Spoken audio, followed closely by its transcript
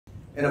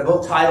In a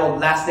book titled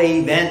Last Day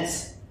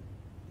Events,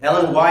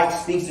 Ellen White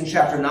speaks in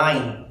chapter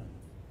 9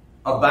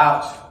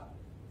 about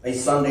a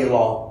Sunday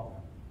law.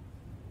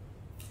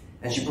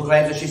 And she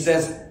proclaims it. She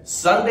says,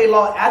 Sunday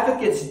law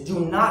advocates do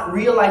not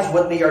realize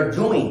what they are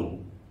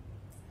doing.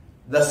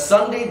 The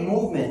Sunday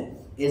movement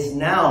is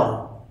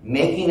now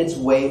making its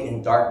way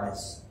in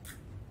darkness.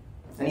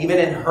 And even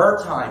in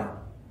her time,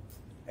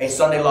 a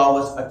Sunday law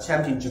was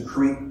attempting to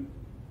creep.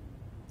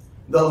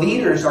 The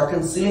leaders are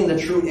concealing the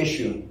true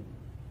issue,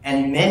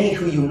 and many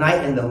who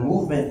unite in the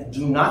movement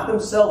do not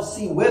themselves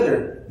see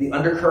whither the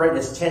undercurrent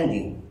is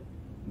tending.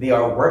 They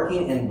are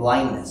working in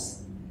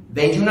blindness.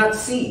 They do not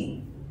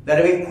see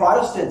that if a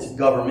Protestant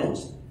government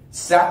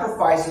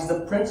sacrifices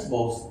the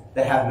principles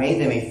that have made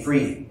them a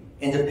free,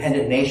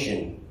 independent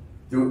nation,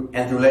 through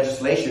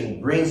legislation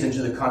brings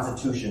into the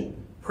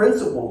Constitution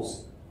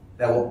principles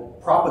that will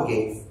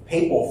propagate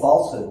papal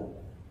falsehood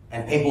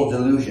and papal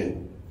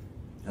delusion.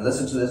 And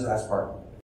listen to this last part.